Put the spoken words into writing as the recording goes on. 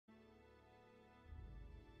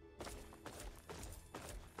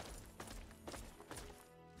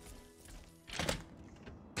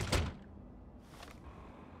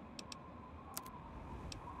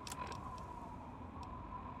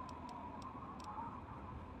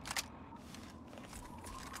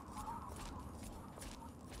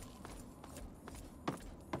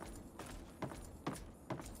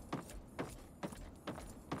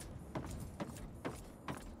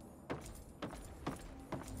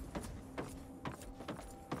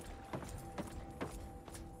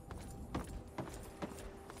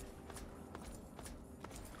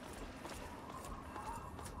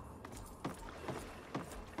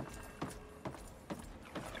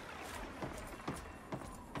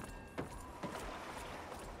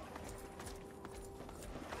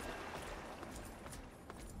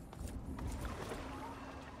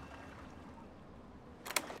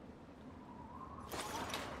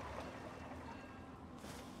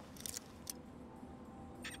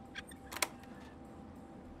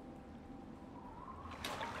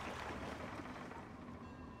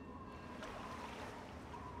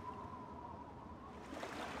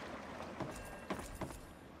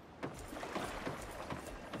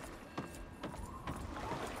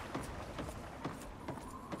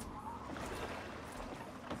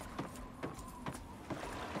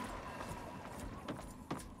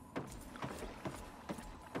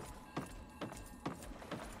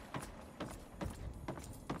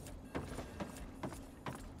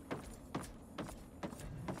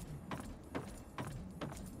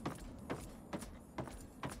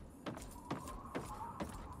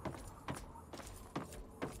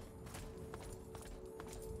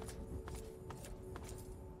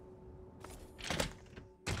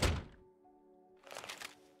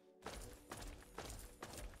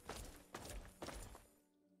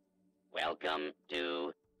Welcome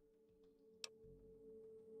to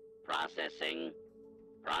processing.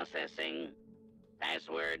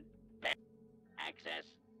 Password. Access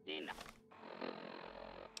denied.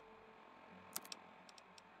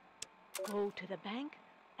 Go to the bank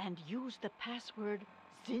and use the password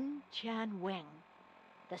Xin Tian Weng.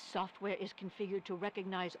 The software is configured to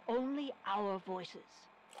recognize only our voices.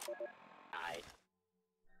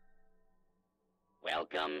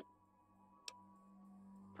 Welcome.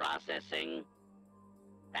 Processing.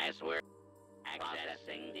 Password.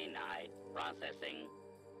 Accessing denied. Processing.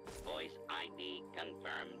 Voice ID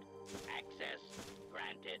confirmed. Access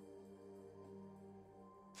granted.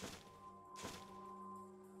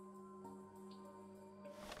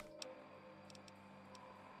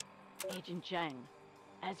 Agent Zhang,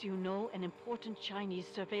 as you know, an important Chinese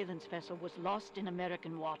surveillance vessel was lost in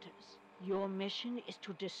American waters. Your mission is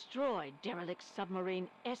to destroy derelict submarine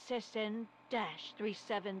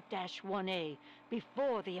SSN-37-1A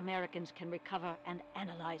before the Americans can recover and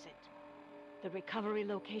analyze it. The recovery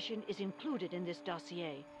location is included in this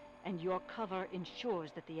dossier, and your cover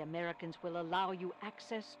ensures that the Americans will allow you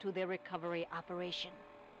access to their recovery operation.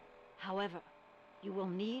 However, you will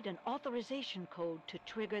need an authorization code to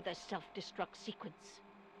trigger the self-destruct sequence.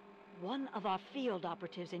 One of our field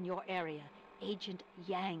operatives in your area, Agent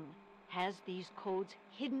Yang, has these codes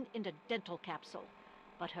hidden in a dental capsule,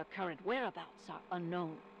 but her current whereabouts are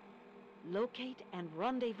unknown. Locate and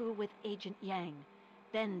rendezvous with Agent Yang,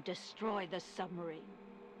 then destroy the submarine.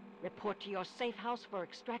 Report to your safe house for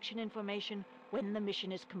extraction information when the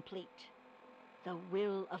mission is complete. The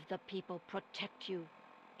will of the people protect you,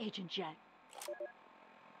 Agent Yang.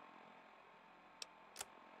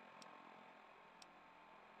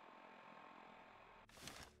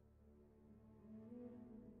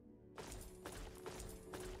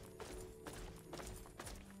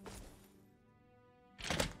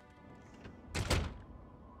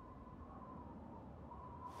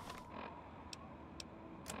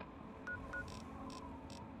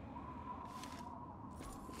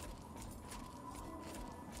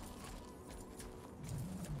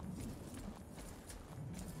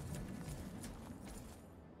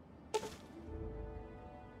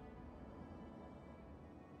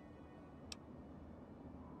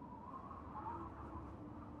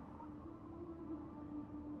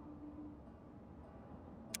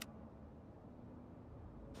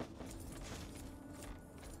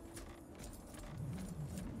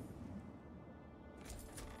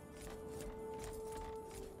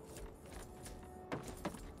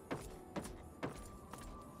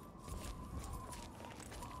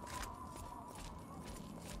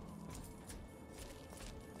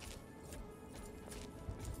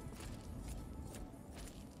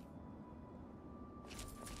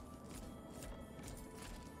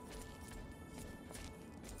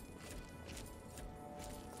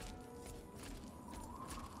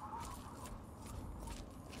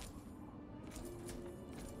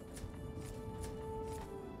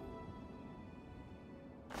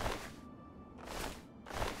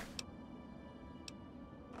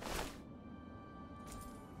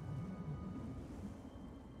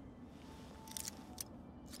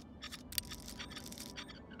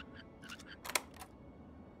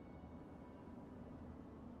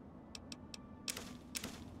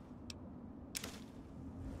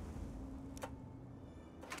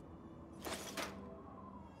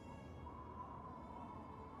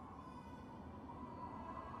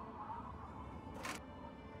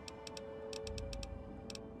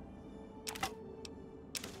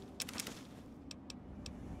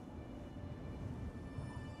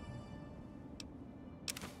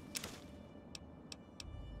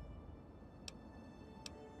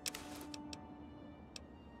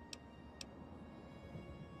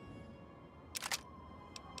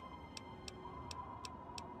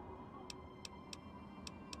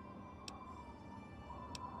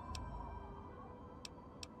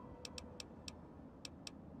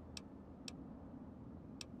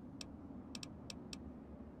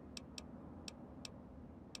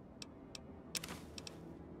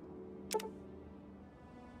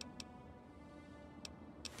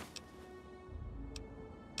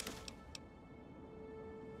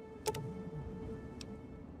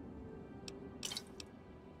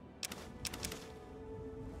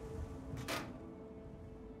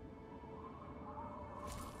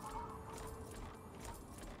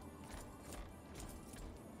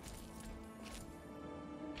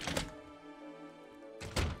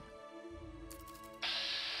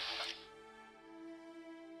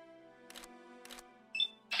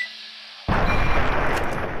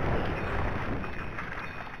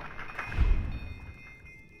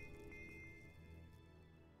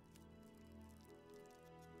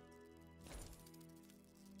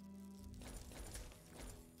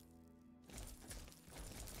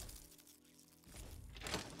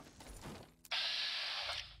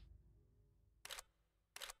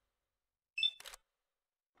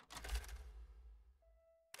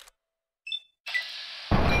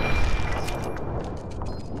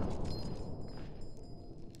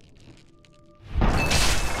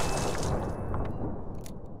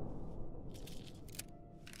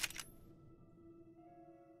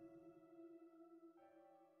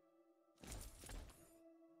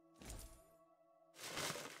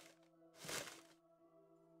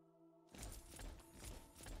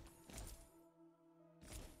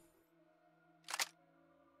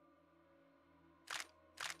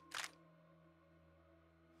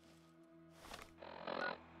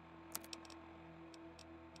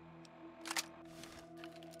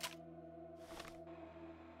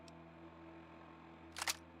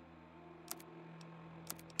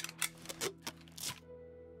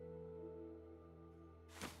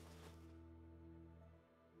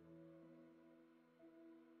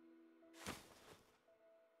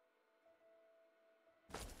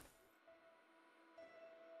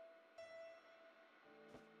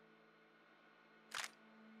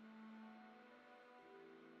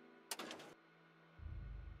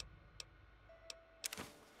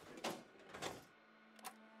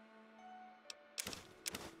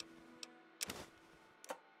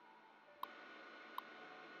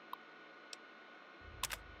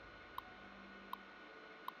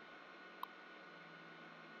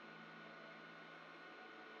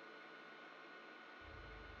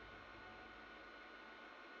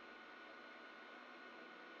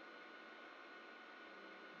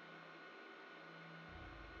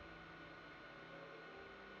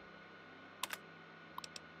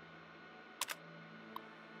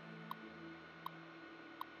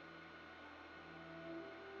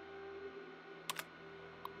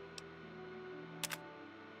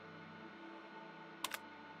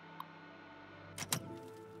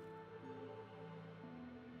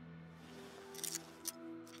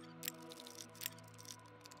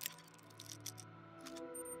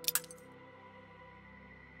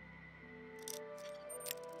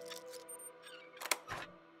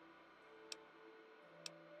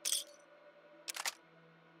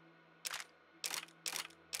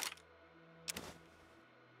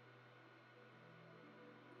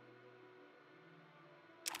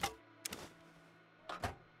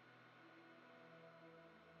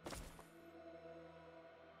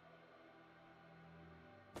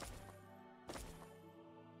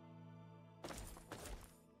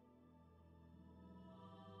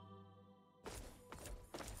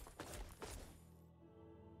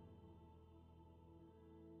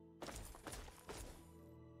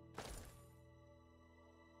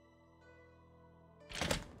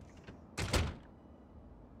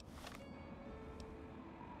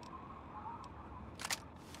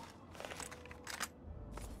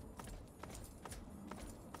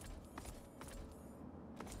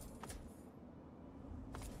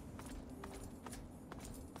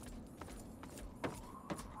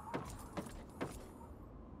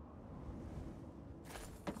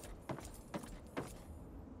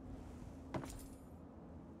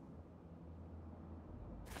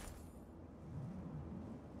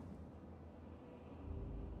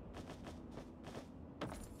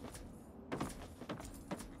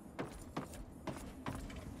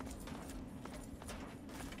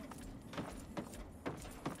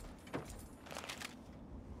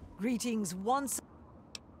 Greetings once.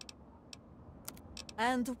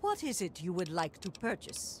 And what is it you would like to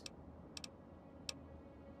purchase?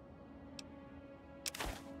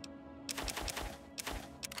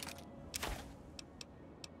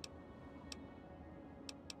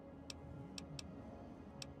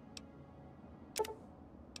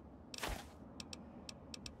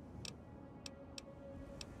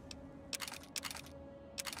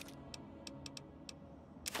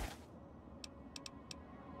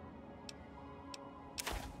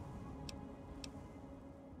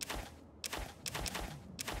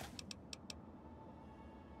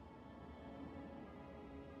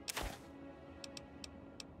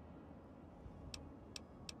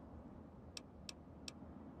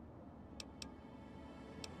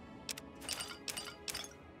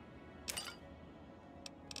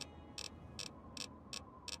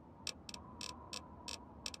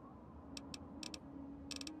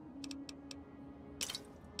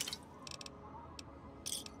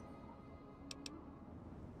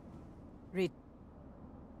 Read.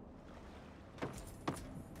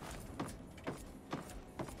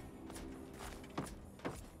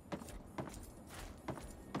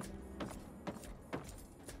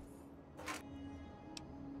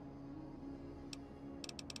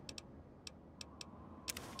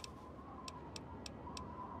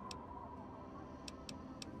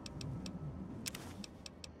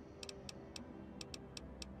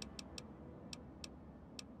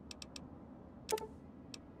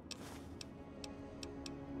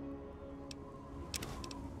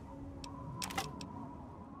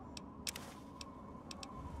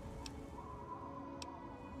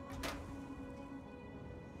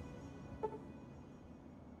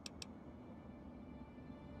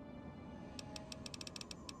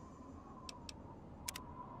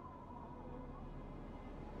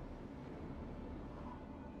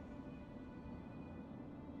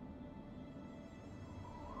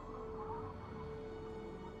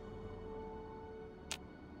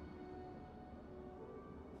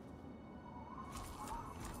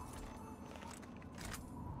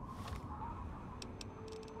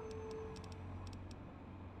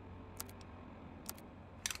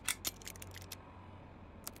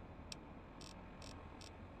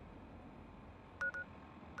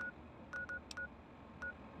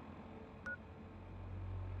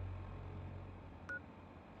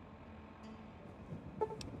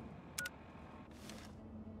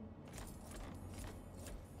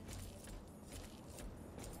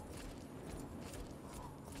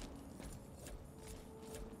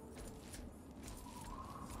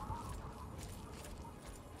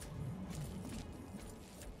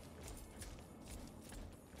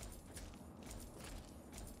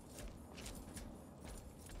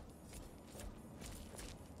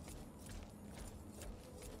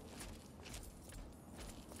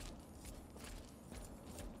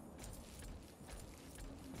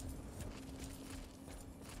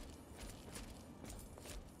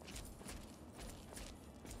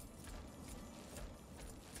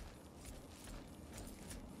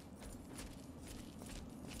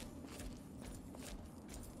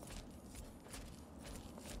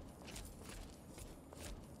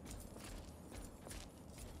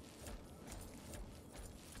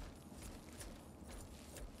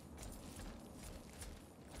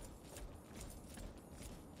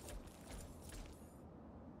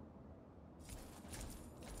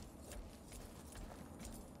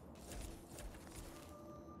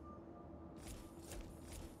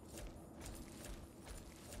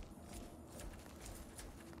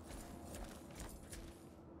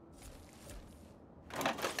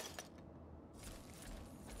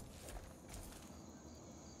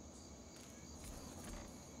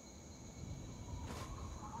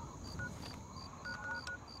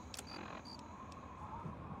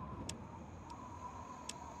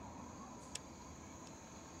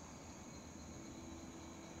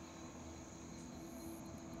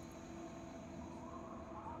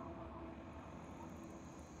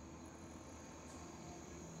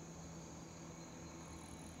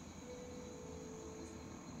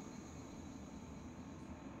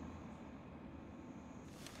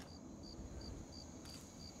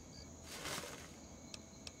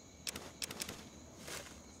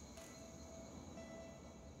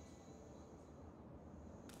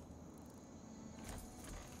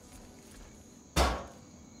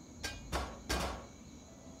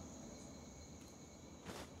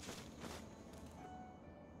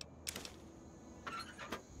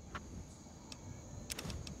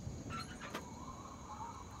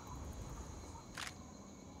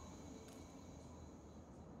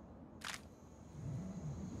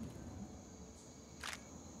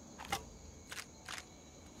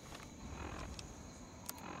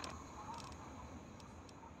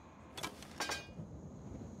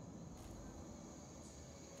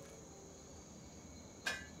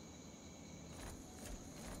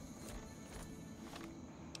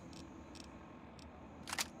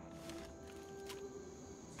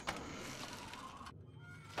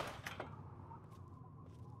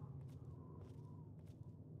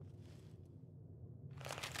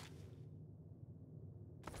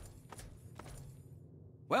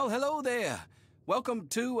 Well, hello there. Welcome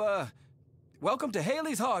to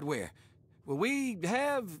Haley's Hardware. Well, we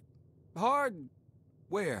have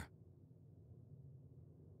hardware.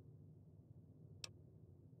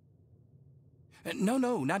 No,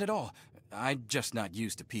 not at all. I'm just not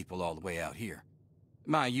used to people all the way out here.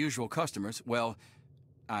 My usual customers, well,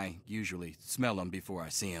 I usually smell them before I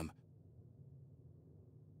see them.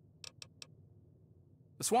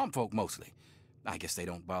 The swamp folk mostly. I guess they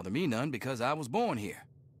don't bother me none because I was born here.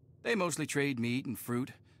 They mostly trade meat and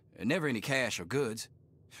fruit, never any cash or goods.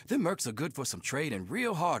 Them mercs are good for some trade and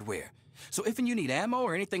real hardware. So if you need ammo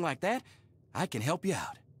or anything like that, I can help you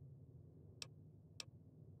out.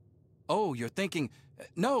 Oh, you're thinking,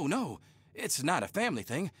 no, it's not a family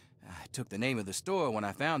thing. I took the name of the store when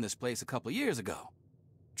I found this place a couple of years ago.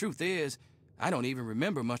 Truth is, I don't even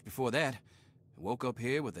remember much before that. I woke up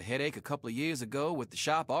here with a headache a couple of years ago with the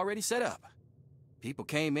shop already set up. People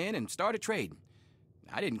came in and started trading.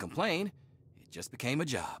 I didn't complain. It just became a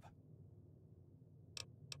job.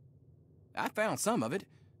 I found some of it.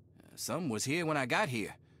 Some was here when I got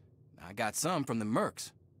here. I got some from the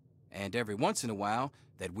mercs. And every once in a while,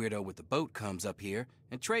 that weirdo with the boat comes up here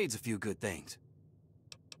and trades a few good things.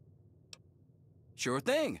 Sure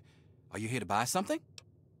thing. Are you here to buy something?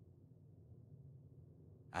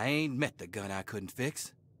 I ain't met the gun I couldn't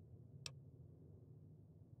fix.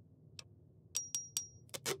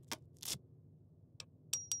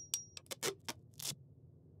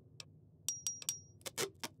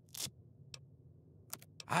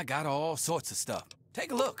 I got all sorts of stuff.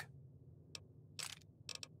 Take a look.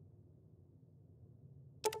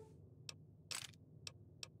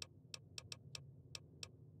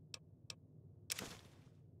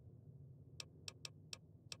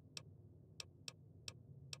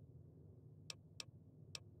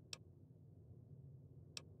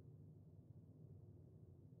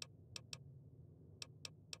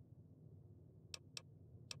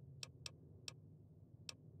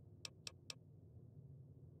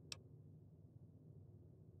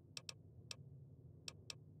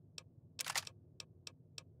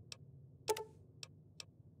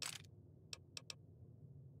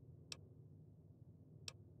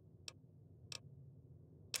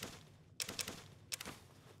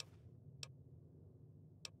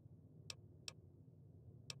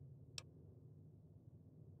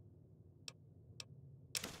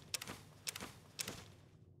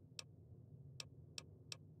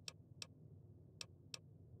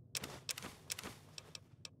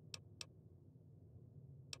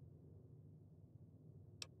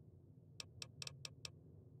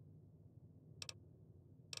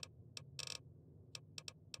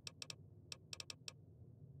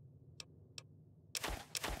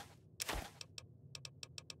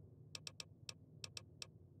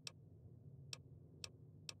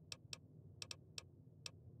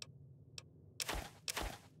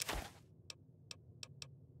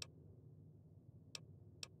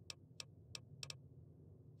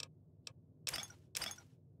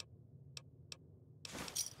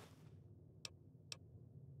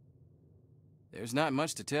 There's not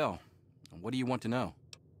much to tell. What do you want to know?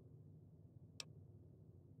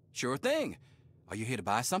 Sure thing. Are you here to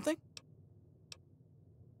buy something?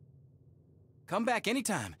 Come back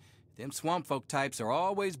anytime. Them swamp folk types are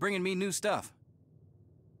always bringing me new stuff.